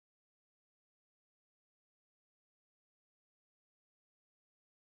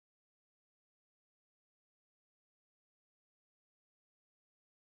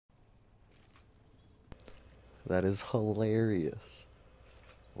That is hilarious.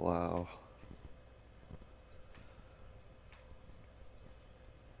 Wow.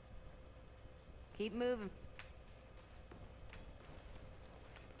 Keep moving.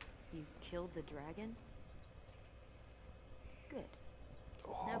 You killed the dragon? Good.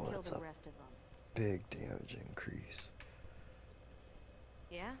 Now Oh, kill that's the a rest of them. big damage increase.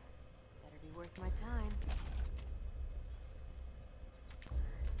 Yeah? Better be worth my time.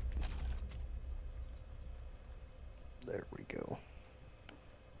 There we go.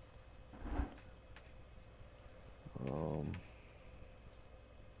 Um,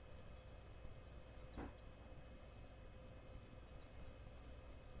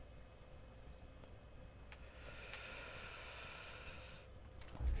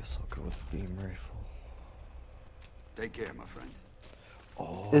 I guess I'll go with beam rifle. Take care, my friend.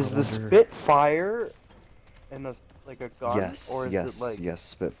 Oh, I Is the wonder. Spitfire in a like a gun, Yes, or is it yes, like? yes.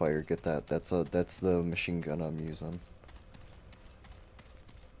 Spitfire, get that. That's the machine gun I'm using.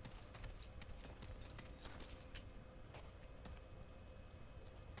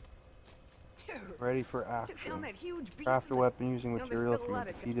 Dude, Ready for took down action. that huge beast Craft a of the... weapon using You know, there's material still a from a lot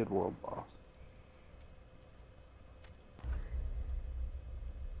of... defeated world boss.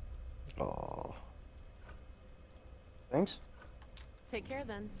 Oh, Thanks. Take care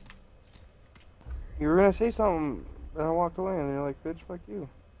then. You were gonna say something, and I walked away, and you're like, "Bitch, fuck you."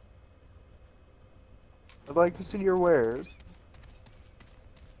 I'd like to see your wares.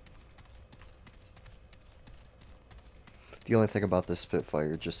 the only thing about this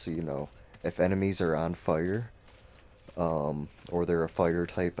Spitfire, just so you know, if enemies are on fire, or they're a fire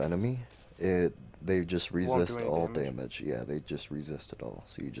type enemy, they just Won't do resist any all damage. damage. Yeah, they just resist it all,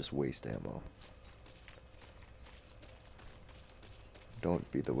 so you just waste ammo. Don't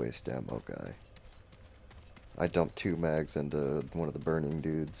be the waste ammo guy. I dumped 2 mags into one of the burning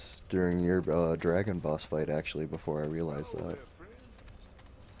dudes during your dragon boss fight, actually, before I realized Hello that. there, friend.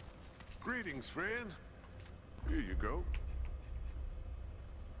 Greetings, friend. Here you go.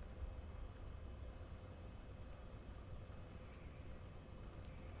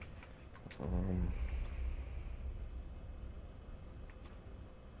 Um,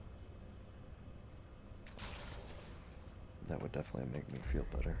 that would definitely make me feel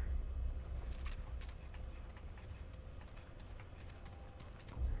better.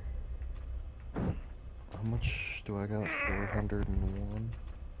 How much do I got? 401?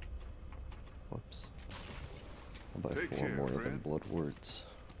 Whoops. I'll buy Take 4 care, more of them friend. blood wards.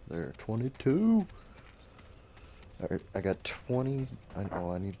 There, 22! Alright, I got 20.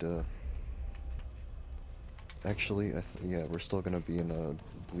 Oh, I need to... Actually, yeah, we're still gonna be in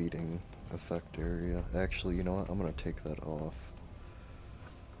a bleeding effect area. Actually, you know what? I'm gonna take that off.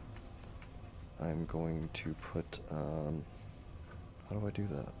 I'm going to put on... How do I do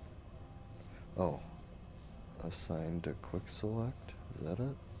that? Oh. Assign to quick select? Is that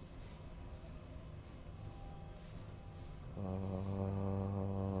it?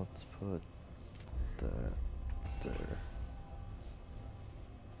 Let's put that there.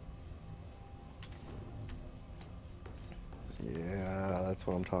 Yeah, that's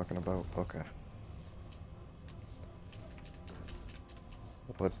what I'm talking about. Okay.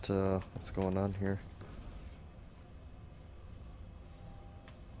 What's going on here?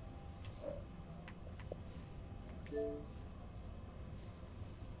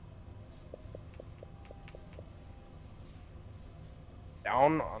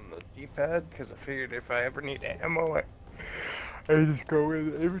 Down on the D-pad, because I figured if I ever need ammo, I just go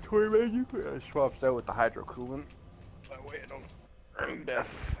in the inventory menu. I swaps out with the hydro coolant. That way I don't earn death.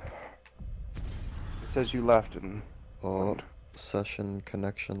 It says you left and Oh, joined. session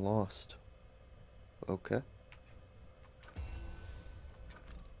connection lost. Okay.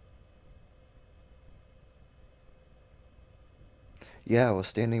 Yeah, I was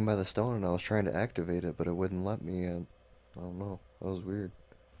standing by the stone and I was trying to activate it, but it wouldn't let me, and I don't know. That was weird.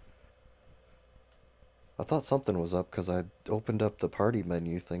 I thought something was up because I opened up the party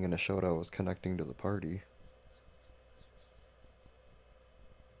menu thing and it showed I was connecting to the party.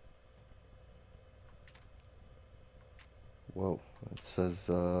 Whoa. It says,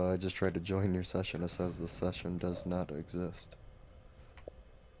 I just tried to join your session. It says the session does not exist.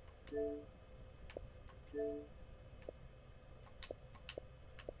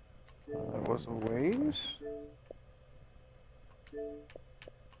 That was a ways.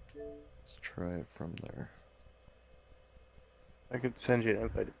 Let's try it from there. I could send you an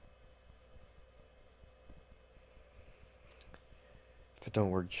invite. If it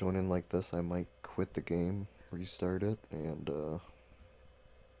don't work joining like this, I might quit the game, restart it, and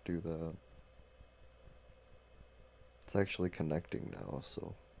do that. It's actually connecting now,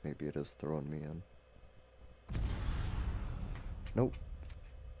 so maybe it is throwing me in. Nope.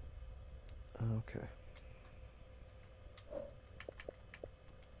 Okay.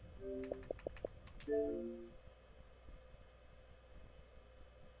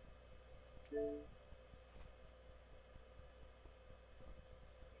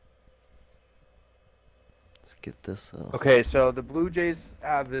 Let's get this. Okay, so the Blue Jays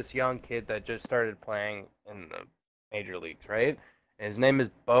have this young kid that just started playing in the major leagues, right? And his name is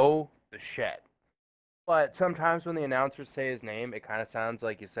Bo Bichette. But sometimes when the announcers say his name, it kind of sounds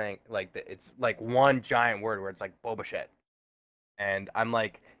like he's saying like it's like one giant word where it's like Boba Fett. And I'm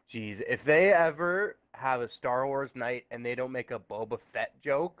like, geez, if they ever have a Star Wars night and they don't make a Boba Fett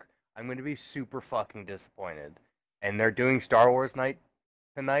joke, I'm gonna be super fucking disappointed. And they're doing Star Wars night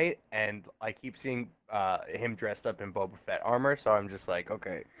tonight, and I keep seeing him dressed up in Boba Fett armor, so I'm just like,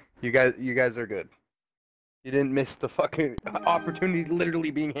 okay, you guys are good. You didn't miss the fucking opportunity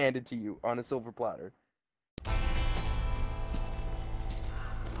literally being handed to you on a silver platter.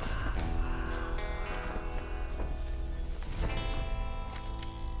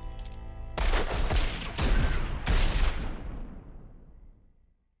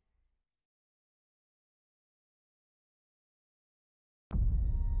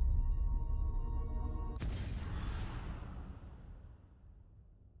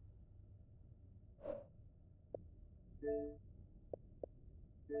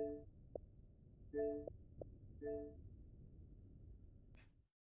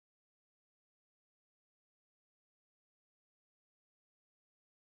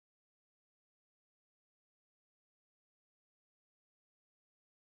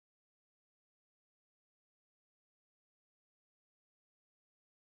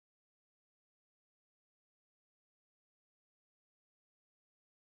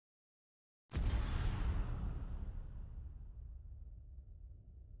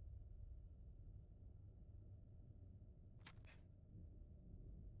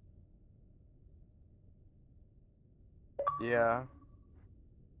 Yeah.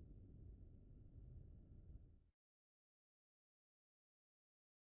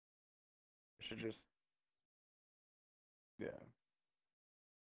 I should just, yeah.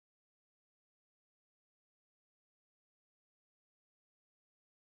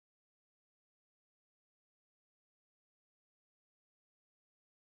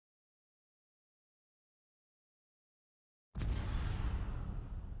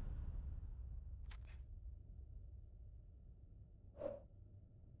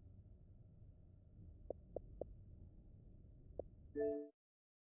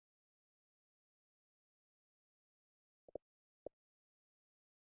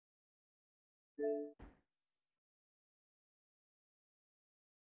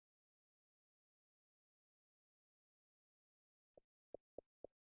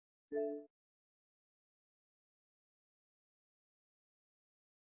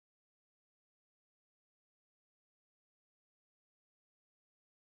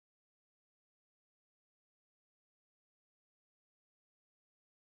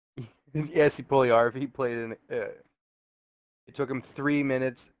 Yes, he Pugliarvi. He played in. It took him 3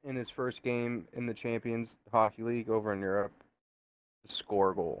 minutes in his first game in the Champions Hockey League over in Europe to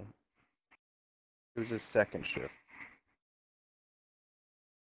score a goal. It was his second shift.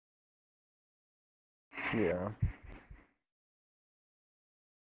 Yeah.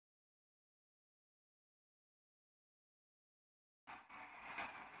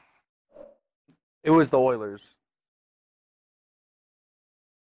 It was the Oilers.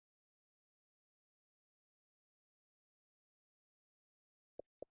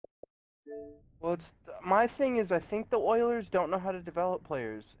 Well, it's my thing is I think the Oilers don't know how to develop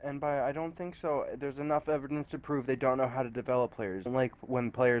players, and by I don't think so. There's enough evidence to prove they don't know how to develop players. Like when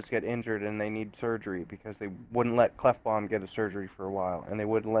players get injured and they need surgery because they wouldn't let Clefbaum get a surgery for a while, and they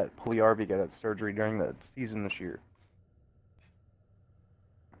wouldn't let Pugliarvi get a surgery during the season this year.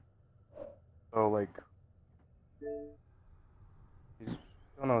 So like, they just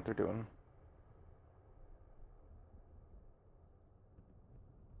don't know what they're doing.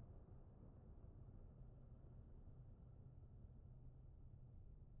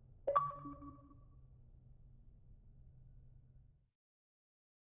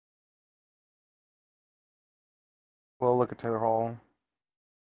 Well, look at Taylor Hall,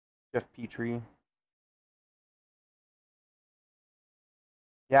 Jeff Petrie.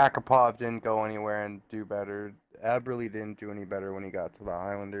 Yakupov didn't go anywhere and do better. Aberle didn't do any better when he got to the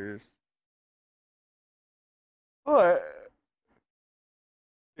Islanders. But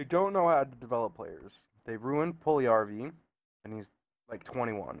they don't know how to develop players. They ruined Puliarvi, and he's like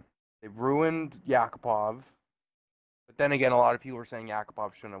 21. They ruined Yakupov, but then again, a lot of people were saying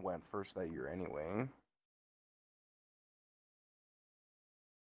Yakupov shouldn't have went first that year anyway.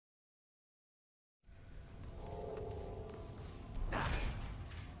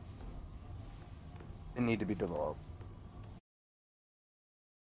 and need to be developed.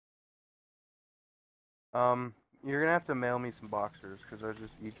 You're gonna have to mail me some boxers because I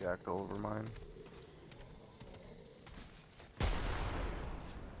just ejacked all over mine.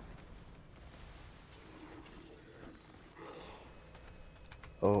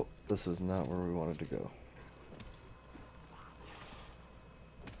 Oh, this is not where we wanted to go.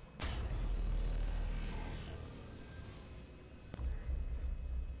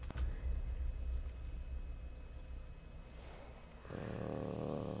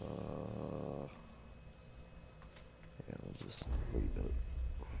 Yeah, we'll just leave it.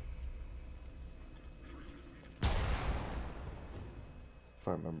 If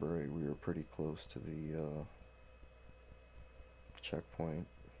I remember right, we were pretty close to the checkpoint.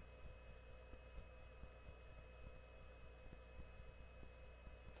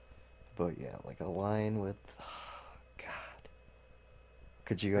 But yeah, like a line with, God,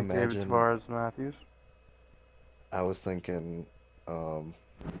 could you David imagine? Tavares Matthews. I was thinking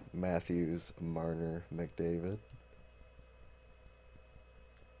Matthews, Marner, McDavid.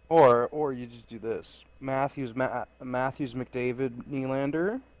 Or you just do this: Matthews, McDavid,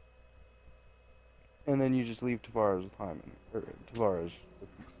 Nylander, and then you just leave Tavares with Hyman, or Tavares with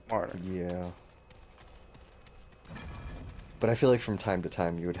Marner. Yeah. But I feel like from time to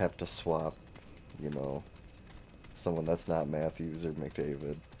time you would have to swap, you know, someone that's not Matthews or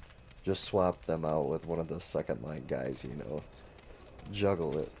McDavid. Just swap them out with one of the second line guys, you know.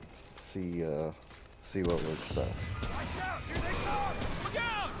 Juggle it. See what works best. Watch out! Here they come! Look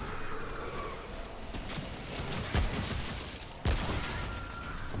out!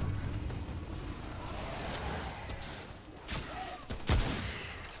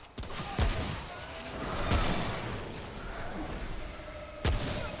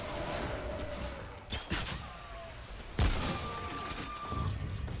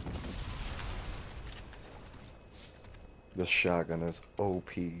 The shotgun is OP.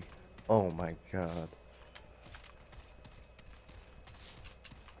 Oh my god.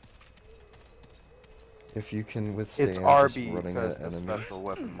 If you can withstand It's just RB running because at the enemies. special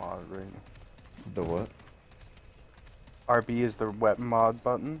weapon mod, right? The what? RB is the weapon mod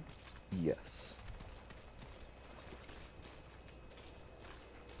button. Yes.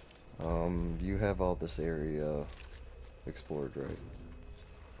 You have all this area explored, right?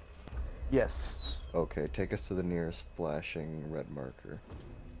 Yes. Okay, take us to the nearest flashing red marker.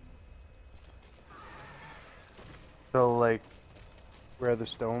 So like, where the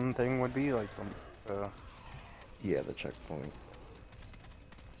stone thing would be, like the. Yeah, the checkpoint.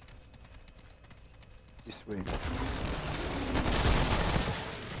 Sweet.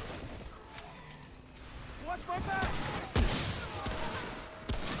 Watch my back!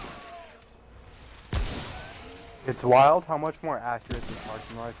 It's wild how much more accurate this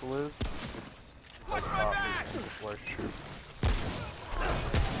marksman rifle is. Watch my back! Before I shoot.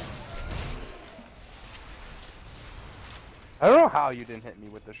 I don't know how you didn't hit me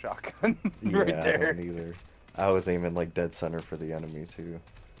with the shotgun right Yeah, I there. don't either. I was aiming like dead center for the enemy too.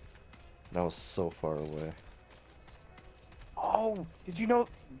 And I was so far away. Oh, did you know?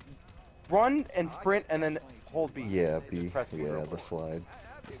 Run and sprint and then hold B. Yeah, Just B. press B real Yeah, the quick. slide.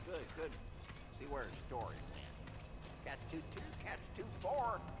 That'd be good, good. See where it's stored. Catch 2-2, catch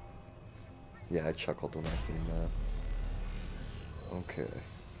 2-4. Yeah, I chuckled when I seen that. Okay.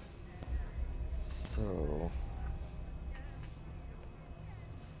 So I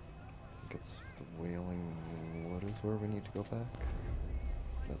think it's the Wailing Wood is where we need to go back.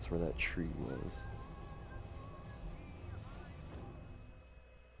 That's where that tree was. Is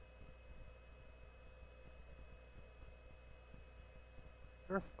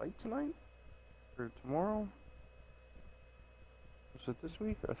there a fight tonight? Or tomorrow? Was it this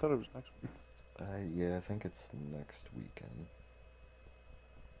week? I thought it was next week. Yeah, I think it's next weekend.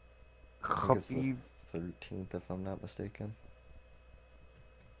 I think it's the 13th, if I'm not mistaken.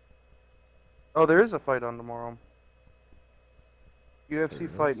 Oh, there is a fight on tomorrow. UFC There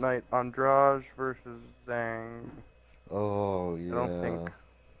Fight is? Night, Andrade versus Zhang. Oh, yeah. I don't think.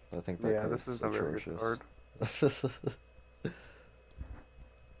 I think that Yeah, card's this is a very good atrocious. card.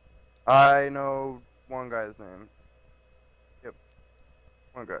 I know one guy's name. Yep.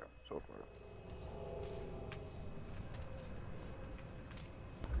 One guy so far.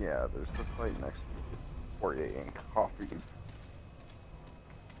 Yeah, there's the fight next week. Poirier and Coffee.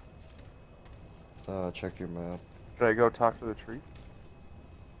 Check your map. Should I go talk to the tree?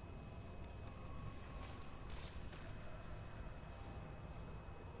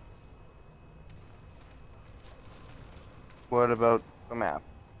 What about the map?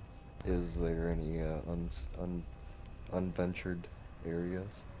 Is there any unventured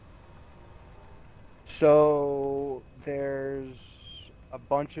areas? So there's a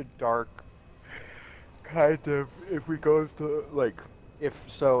bunch of dark kind of, if we go to like,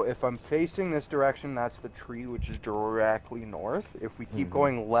 if I'm facing this direction, that's the tree, which is directly north. If we keep Mhm.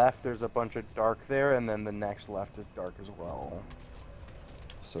 going left, there's a bunch of dark there, and then the next left is dark as well.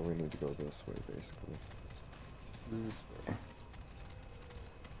 So we need to go this way, basically. This way.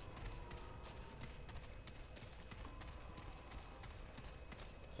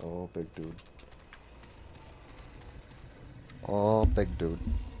 Oh, big dude. Oh, big dude.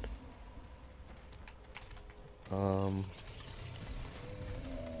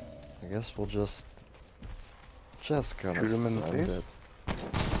 I guess we'll just kind of Shoot him in the send face? it.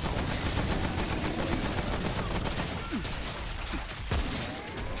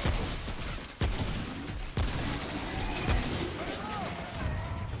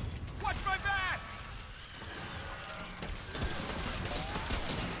 Watch my back!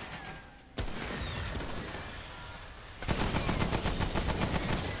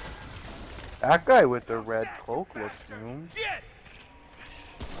 That guy with the red cloak looks new. Get!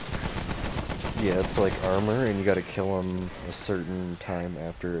 Yeah, it's like armor, and you gotta kill him a certain time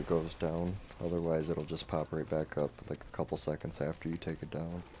after it goes down. Otherwise, it'll just pop right back up like a couple seconds after you take it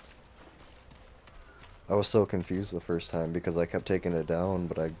down. I was so confused the first time because I kept taking it down,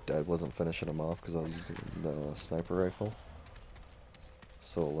 but I wasn't finishing him off because I was using the sniper rifle.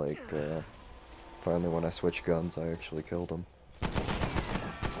 So, like, finally when I switched guns, I actually killed him.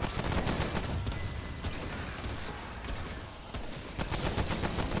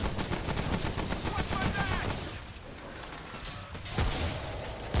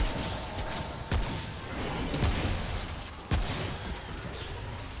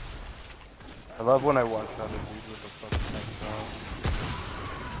 I love when I watch other dudes with the fucking headshot.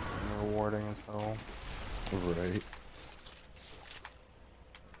 And rewarding as hell. Right.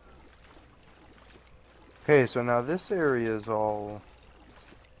 Okay, so now this area is all...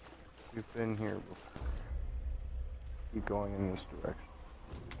 We've been here before. Keep going in this direction.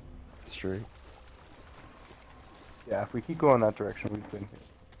 Straight. Yeah, if we keep going that direction, we've been here.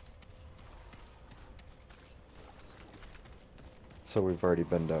 So we've already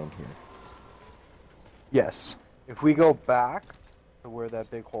been down here. Yes. If we go back to where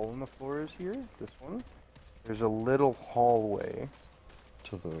that big hole in the floor is here, this one, there's a little hallway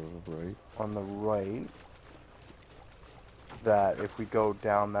To the right. on the right that if we go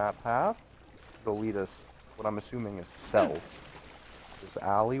down that path, it'll lead us, what I'm assuming is south. This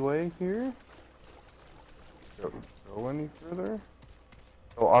alleyway here. Go any further?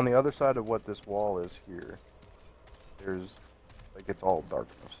 So on the other side of what this wall is here, there's, like, it's all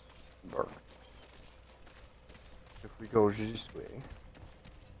darkness. Dark. If we go this way,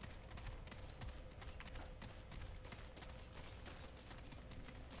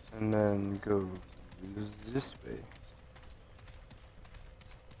 and then go this way,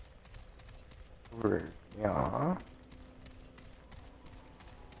 over, yeah,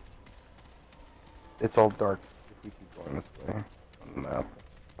 it's all dark if we keep going this way on the map.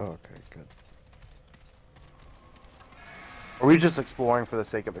 Okay, good. Are we just exploring for the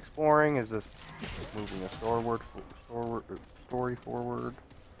sake of exploring? Is this moving the story forward?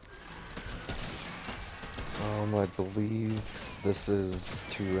 I believe this is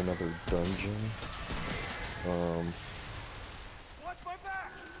to another dungeon. Watch my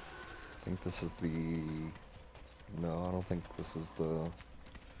back! I think this is the... No, I don't think this is the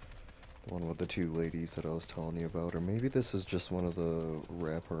one with the two ladies that I was telling you about. Or maybe this is just one of the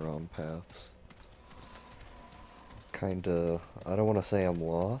wraparound paths. Kinda... I don't want to say I'm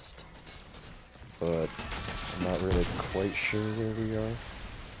lost, but I'm not really quite sure where we are.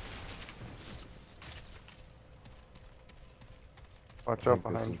 Watch I out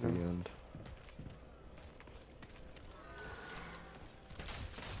think this behind is the you. end.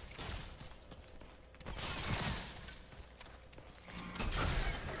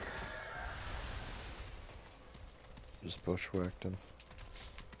 Just bushwhacked him.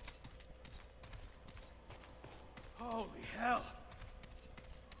 Holy hell!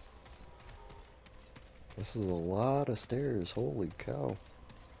 This is a lot of stairs, holy cow.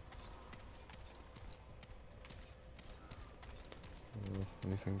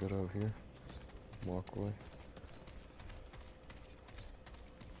 Anything good out here? Walkway.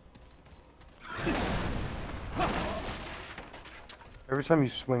 Every time you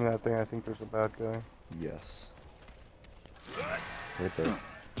swing that thing, I think there's a bad guy. Yes. Right there.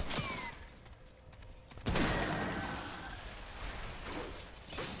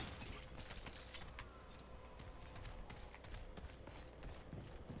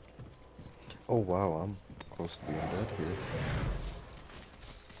 Oh wow, I'm close to being dead here.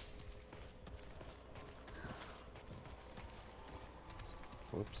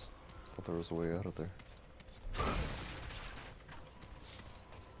 flamethrower's way out of there.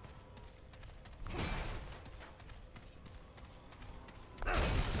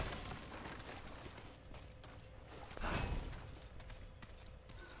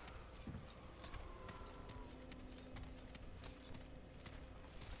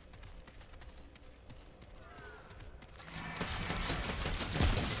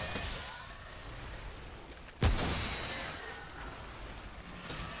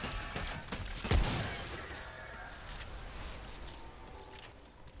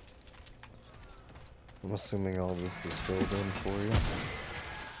 I'm assuming all this is filled in for you.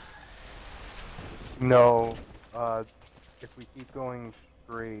 No, if we keep going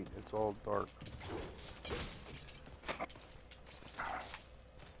straight, it's all dark.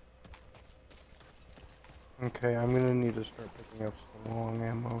 Okay, I'm gonna need to start picking up some long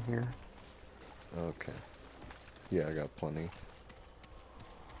ammo here. Okay. Yeah, I got plenty.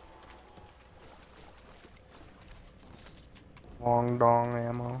 Long dong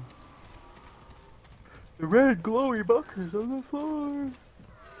ammo. The red glowy buckers on the floor!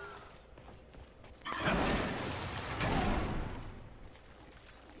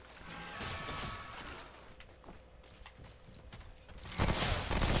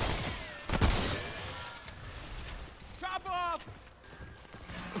 Chop off!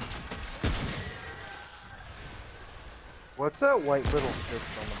 What's that white little fist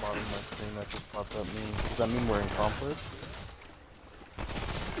on the bottom of my screen that just popped up mean? Does that mean we're in conflict?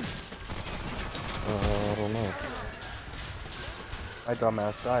 I don't know. My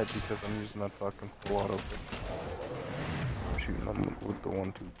dumbass died because I'm using that fucking full auto pistol. I'm shooting them with the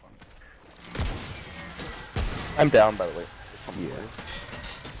 1-2 punch. I'm down, by the way. Yeah.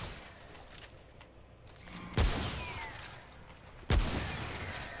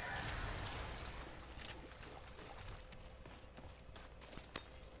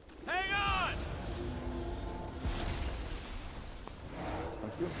 Hang on!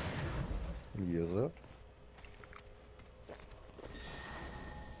 Thank you. Use it.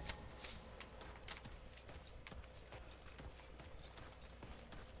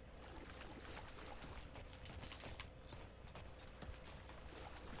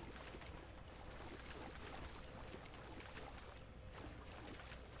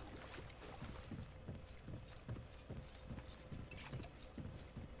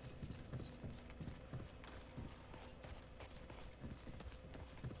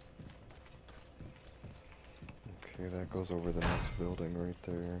 Okay, that goes over the next building right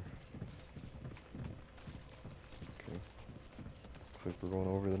there. Okay. Looks like we're going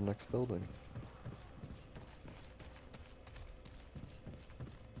over the next building.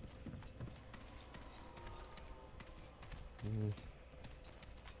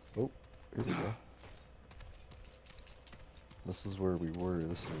 Oh, here we go. This is where we were.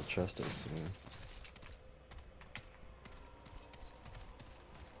 This is the chest I see.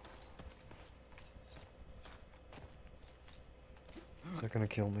 Is that gonna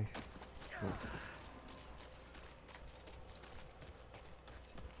kill me? Nope.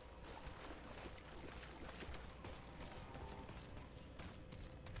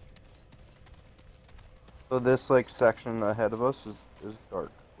 So this like section ahead of us is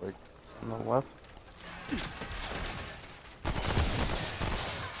dark, like on the left.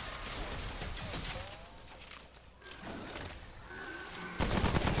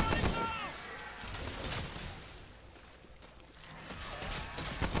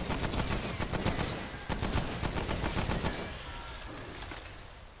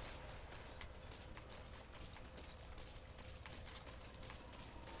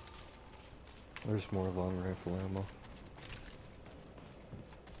 There's more long rifle ammo.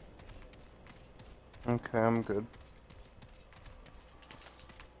 Okay, I'm good.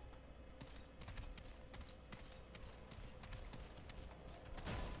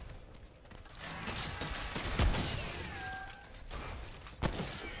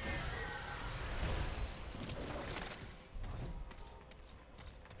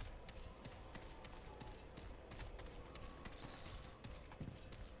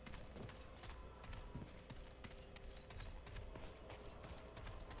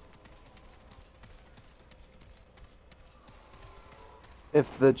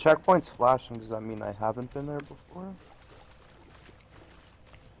 If the checkpoint's flashing, does that mean I haven't been there before?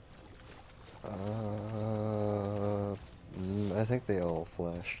 I think they all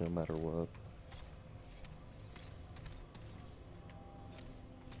flash no matter what.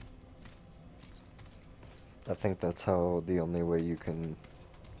 I think that's how the only way you can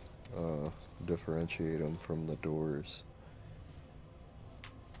differentiate them from the doors.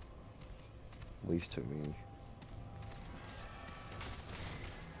 At least to me.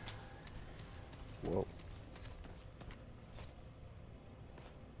 Whoa.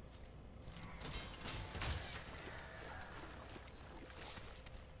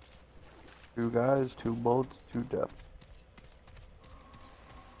 Two guys, two bullets, two deaths.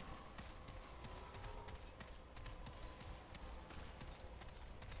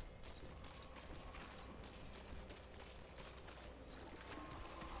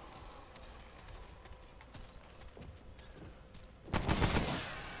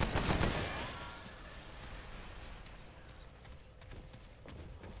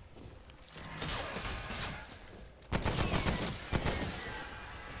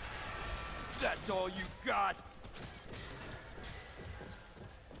 That's all you got?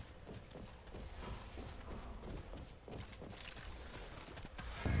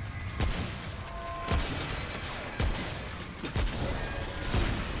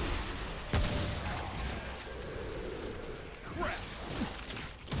 Crap!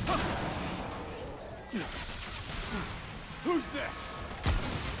 Who's next?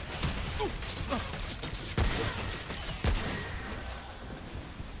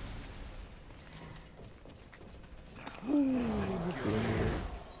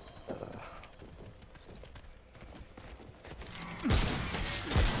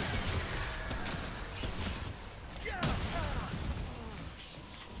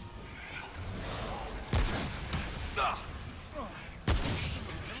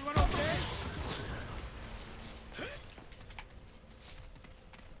 Everyone okay?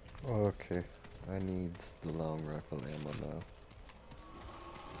 Okay, I need the long rifle ammo now.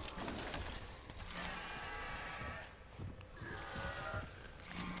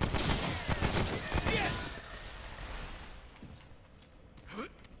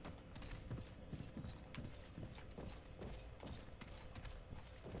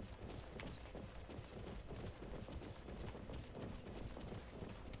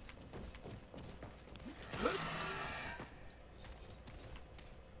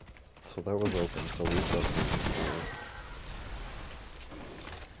 So that was open, so we've done before.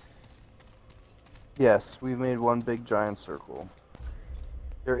 Yes, we made one big giant circle.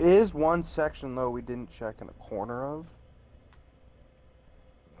 There is one section though we didn't check in a corner of.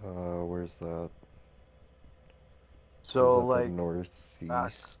 Where's that? So Is that like the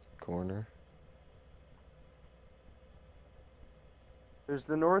northeast corner? there's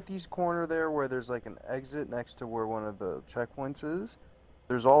the northeast corner there where there's like an exit next to where one of the checkpoints is.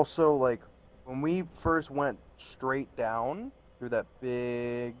 There's also like when we first went straight down through that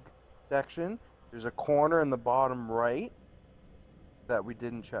big section, there's a corner in the bottom right that we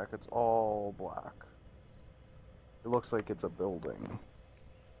didn't check. It's all black. It looks like it's a building.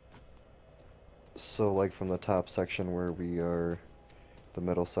 So like from the top section where we are, the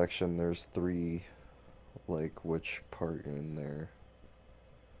middle section, there's 3, like which part in there?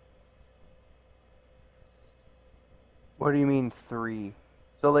 What do you mean 3?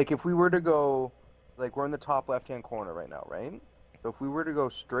 So like if we were to go, like we're in the top left-hand corner right now, right? So if we were to go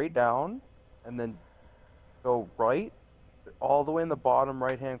straight down and then go right, all the way in the bottom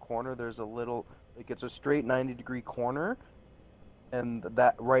right-hand corner, there's a little, like it's a straight 90-degree corner, and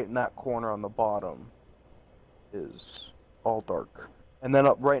that right in that corner on the bottom is all dark. And then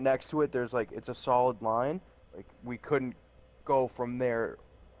up right next to it, there's like, it's a solid line. Like we couldn't go from there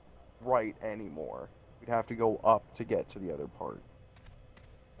right anymore. We'd have to go up to get to the other part.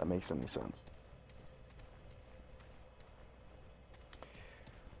 That makes any sense.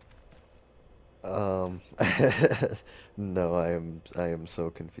 No, I am so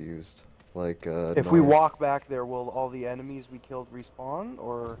confused. Like, If we walk back there, will all the enemies we killed respawn,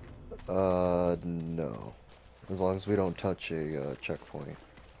 or? No. As long as we don't touch a, checkpoint.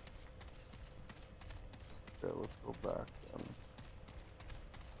 Okay, let's go back then.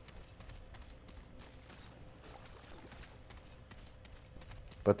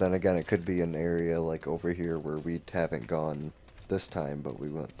 But then again, it could be an area like over here where we haven't gone this time, but we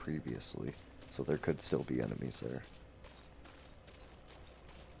went previously. So there could still be enemies there.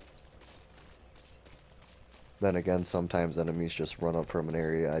 Then again, sometimes enemies just run up from an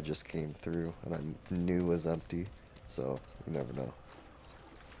area I just came through and I knew was empty. So, you never know.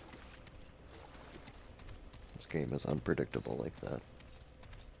 This game is unpredictable like that.